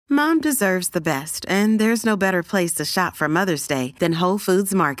Mom deserves the best, and there's no better place to shop for Mother's Day than Whole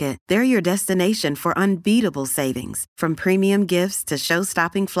Foods Market. They're your destination for unbeatable savings, from premium gifts to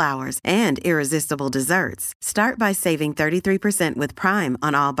show-stopping flowers and irresistible desserts. Start by saving 33% with Prime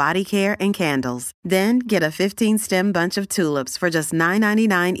on all body care and candles. Then get a 15-stem bunch of tulips for just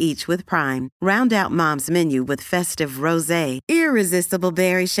 $9.99 each with Prime. Round out Mom's menu with festive rosé, irresistible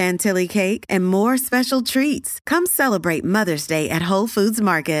berry chantilly cake, and more special treats. Come celebrate Mother's Day at Whole Foods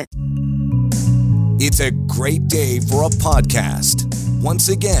Market. It's a great day for a podcast. Once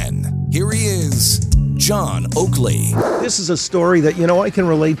again, here he is, John Oakley. This is a story that, I can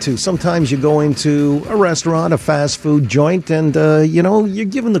relate to. Sometimes you go into a restaurant, a fast food joint, and, you're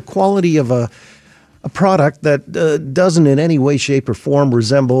given the quality of a product that doesn't in any way, shape, or form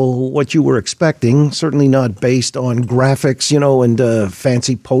resemble what you were expecting, certainly not based on graphics, and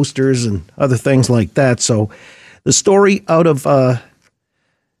fancy posters and other things like that. So the story out of,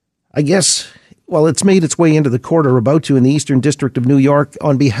 it's made its way into the court or about to in the Eastern District of New York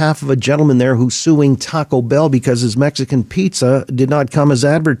on behalf of a gentleman there who's suing Taco Bell because his Mexican pizza did not come as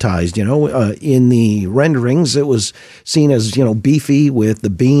advertised. In the renderings, it was seen as, beefy with the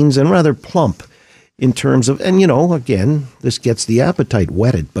beans and rather plump in terms of, and, again, this gets the appetite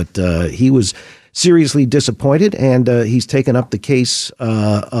whetted, but he was seriously disappointed, and he's taken up the case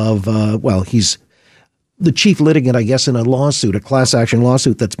he's the chief litigant, I guess, in a lawsuit, a class action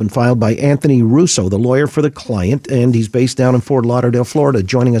lawsuit that's been filed by Anthony Russo, the lawyer for the client, and he's based down in Fort Lauderdale, Florida,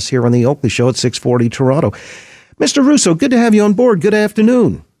 joining us here on the Oakley Show at 640 Toronto. Mr. Russo, good to have you on board. Good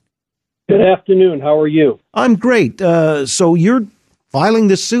afternoon. Good afternoon. How are you? I'm great. So you're filing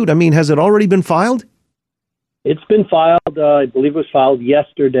this suit. I mean, has it already been filed? It's been filed. I believe it was filed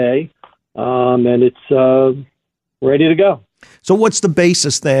yesterday, and it's ready to go. So what's the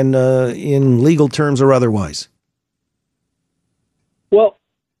basis then in legal terms or otherwise? Well,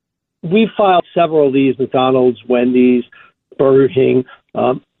 we filed several of these, McDonald's, Wendy's, Burger King.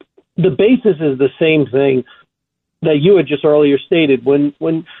 The basis is the same thing that you had just earlier stated. When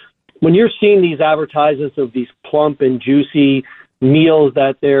you're seeing these advertisements of these plump and juicy meals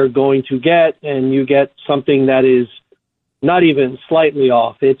that they're going to get, and you get something that is not even slightly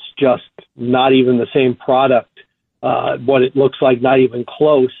off, it's just not even the same product. What it looks like, not even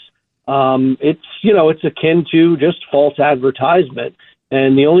close. It's akin to just false advertisement.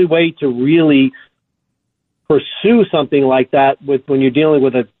 And the only way to really pursue something like that when you're dealing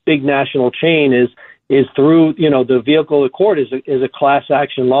with a big national chain is through, the vehicle of court is a class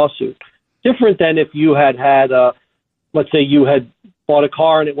action lawsuit. Different than if you had let's say you had bought a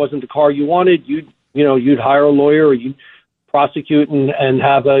car and it wasn't the car you wanted, you'd hire a lawyer or you'd prosecute and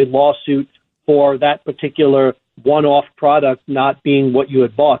have a lawsuit for that particular one-off product not being what you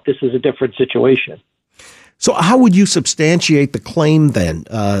had bought. This is a different situation. So how would you substantiate the claim then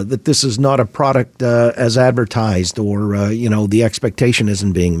that this is not a product as advertised or, the expectation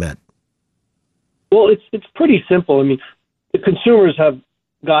isn't being met? Well, it's pretty simple. I mean, the consumers have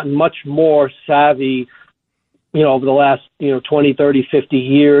gotten much more savvy, over the last, 20, 30, 50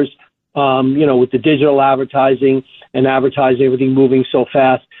 years, with the digital advertising and advertising, everything moving so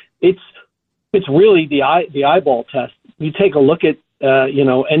fast. It's really the eyeball test. You take a look at,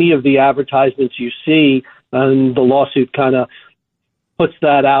 any of the advertisements you see, and the lawsuit kind of puts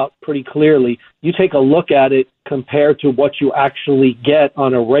that out pretty clearly. You take a look at it compared to what you actually get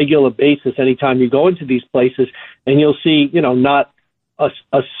on a regular basis anytime you go into these places, and you'll see, not a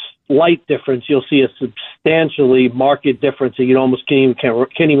slight difference. You'll see a substantially marked difference, and you almost can't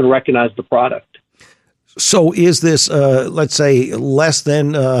even recognize the product. So is this, let's say, less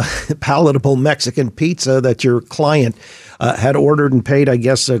than palatable Mexican pizza that your client had ordered and paid, I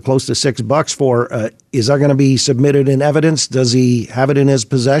guess, close to $6 for? Is that going to be submitted in evidence? Does he have it in his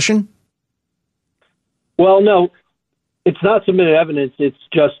possession? Well, no, it's not submitted evidence. It's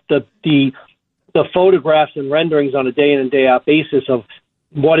just the photographs and renderings on a day in and day out basis of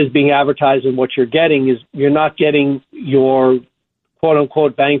what is being advertised and what you're getting. Is you're not getting your quote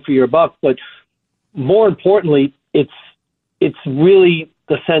unquote bang for your buck, but more importantly, it's really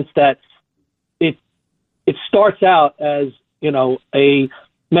the sense that it starts out as, a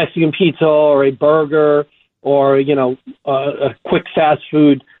Mexican pizza or a burger or, a quick fast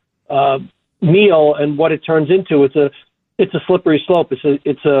food meal, and what it turns into, it's a slippery slope.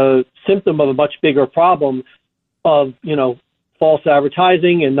 It's a symptom of a much bigger problem of, false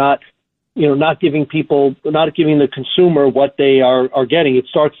advertising and not giving the consumer what they are getting. It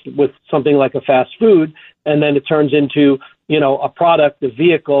starts with something like a fast food, and then it turns into, a product, a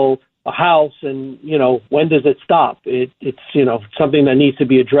vehicle, a house, and, when does it stop? It's something that needs to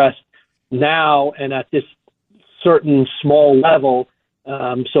be addressed now and at this certain small level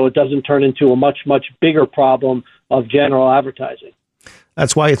so it doesn't turn into a much, much bigger problem of general advertising.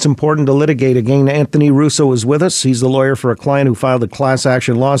 That's why it's important to litigate. Again, Anthony Russo is with us. He's the lawyer for a client who filed a class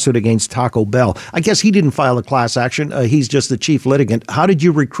action lawsuit against Taco Bell. I guess he didn't file a class action. He's just the chief litigant. How did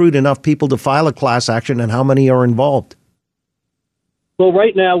you recruit enough people to file a class action, and how many are involved? Well,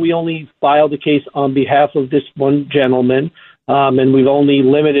 right now we only filed a case on behalf of this one gentleman, and we've only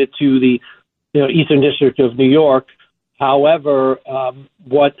limited to the Eastern District of New York. However,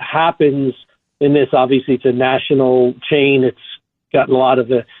 what happens in this, obviously, it's a national chain. It's gotten a lot of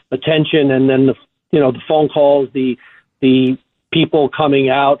the attention, and then the phone calls, the people coming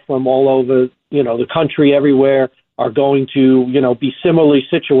out from all over the country, everywhere, are going to be similarly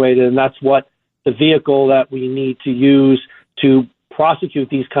situated, and that's what the vehicle that we need to use to prosecute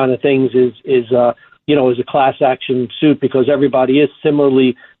these kind of things is a class action suit, because everybody is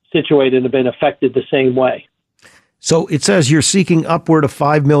similarly situated and have been affected the same way. So it says you're seeking upward of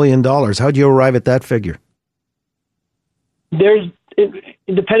 $5 million. How'd you arrive at that figure?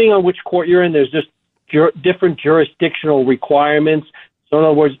 Depending on which court you're in, there's just different jurisdictional requirements. So in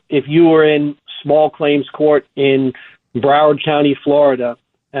other words, if you were in small claims court in Broward County, Florida,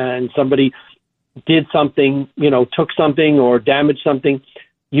 and somebody did something, took something or damaged something,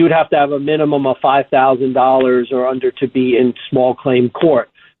 you would have to have a minimum of $5,000 or under to be in small claim court.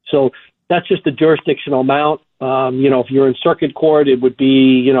 So that's just the jurisdictional amount. If you're in circuit court, it would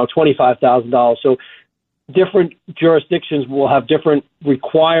be, $25,000. So different jurisdictions will have different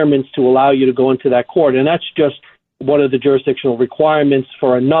requirements to allow you to go into that court. And that's just one of the jurisdictional requirements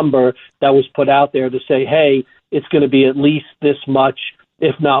for a number that was put out there to say, hey, it's going to be at least this much,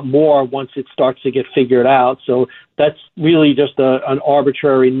 if not more, once it starts to get figured out. So that's really just an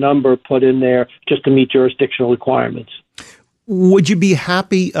arbitrary number put in there just to meet jurisdictional requirements. Would you be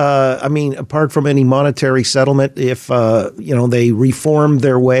happy, apart from any monetary settlement, if, they reformed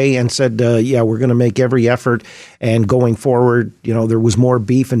their way and said, we're going to make every effort, and going forward, there was more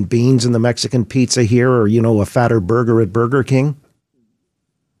beef and beans in the Mexican pizza here, or, a fatter burger at Burger King?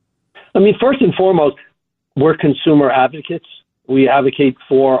 I mean, first and foremost, we're consumer advocates. We advocate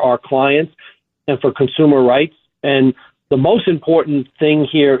for our clients and for consumer rights. And the most important thing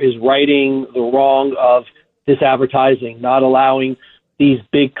here is righting the wrong of this advertising, not allowing these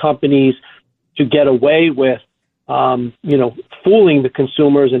big companies to get away with, fooling the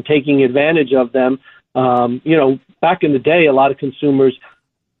consumers and taking advantage of them. Back in the day, a lot of consumers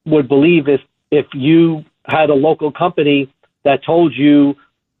would believe if you had a local company that told you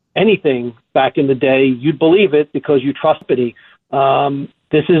anything back in the day, you'd believe it because you trust it.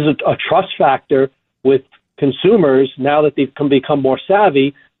 This is a trust factor with consumers. Now that they've become more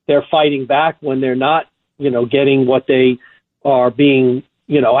savvy, they're fighting back when they're not getting what they are being,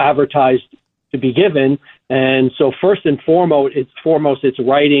 advertised to be given. And so first and foremost, it's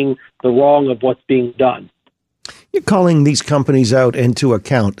righting the wrong of what's being done. You're calling these companies out into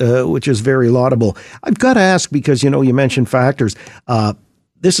account, which is very laudable. I've got to ask, because, you mentioned factors.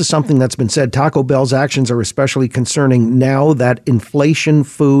 This is something that's been said. Taco Bell's actions are especially concerning now that inflation,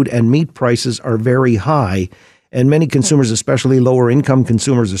 food, and meat prices are very high, and many consumers, especially lower income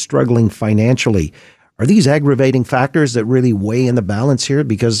consumers, are struggling financially. Are these aggravating factors that really weigh in the balance here?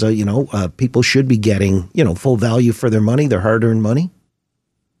 Because, people should be getting, full value for their money, their hard-earned money?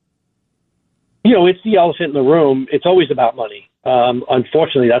 It's the elephant in the room. It's always about money.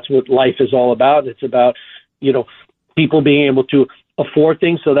 Unfortunately, that's what life is all about. It's about, people being able to afford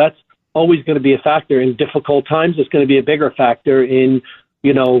things. So that's always going to be a factor. In difficult times, it's going to be a bigger factor. In,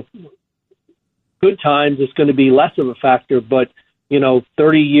 good times, it's going to be less of a factor. But,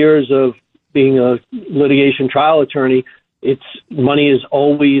 30 years of being a litigation trial attorney, money is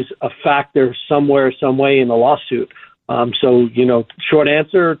always a factor somewhere, some way in a lawsuit. Short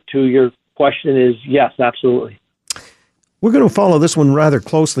answer to your question is yes, absolutely. We're going to follow this one rather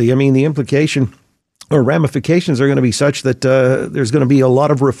closely. I mean, the implication or ramifications are going to be such that there's going to be a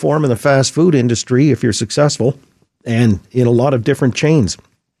lot of reform in the fast food industry if you're successful, and in a lot of different chains.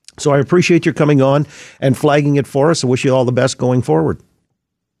 So I appreciate your coming on and flagging it for us. I wish you all the best going forward.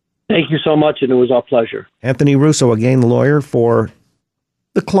 Thank you so much, and it was our pleasure. Anthony Russo, again, the lawyer for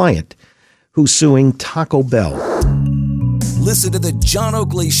the client who's suing Taco Bell. Listen to the John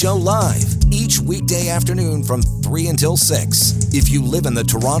Oakley Show live each weekday afternoon from 3 until 6. If you live in the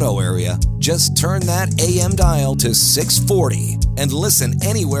Toronto area, just turn that AM dial to 640 and listen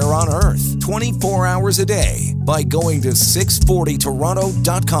anywhere on earth 24 hours a day by going to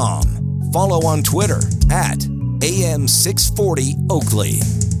 640toronto.com. Follow on Twitter at AM640 Oakley.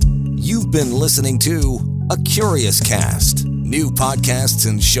 You've been listening to A Curious Cast. New podcasts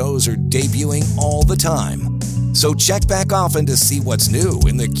and shows are debuting all the time. So check back often to see what's new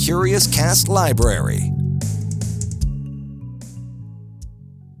in the Curious Cast library.